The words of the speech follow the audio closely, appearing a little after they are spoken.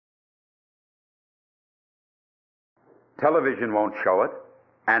Television won't show it,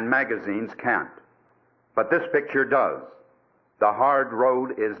 and magazines can't. But this picture does. The hard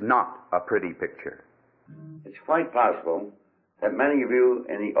road is not a pretty picture. It's quite possible that many of you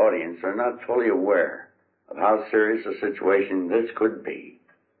in the audience are not fully aware of how serious a situation this could be.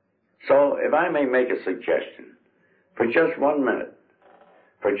 So, if I may make a suggestion, for just 1 minute,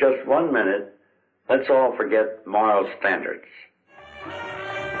 let's all forget moral standards.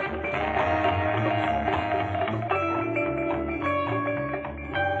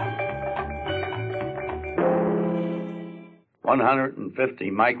 "150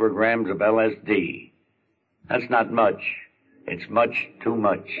 micrograms of LSD. That's not much. It's much too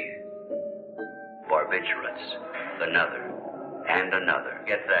much." Barbiturates, another, and another.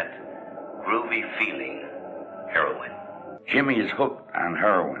 Get that groovy feeling, heroin. Jimmy is hooked on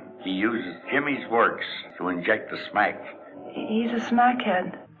heroin. He uses Jimmy's works to inject the smack. He's a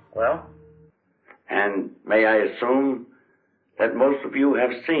smackhead. Well? And may I assume that most of you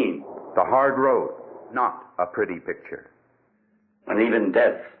have seen The hard road, not a pretty picture. when even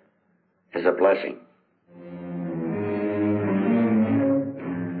death is a blessing.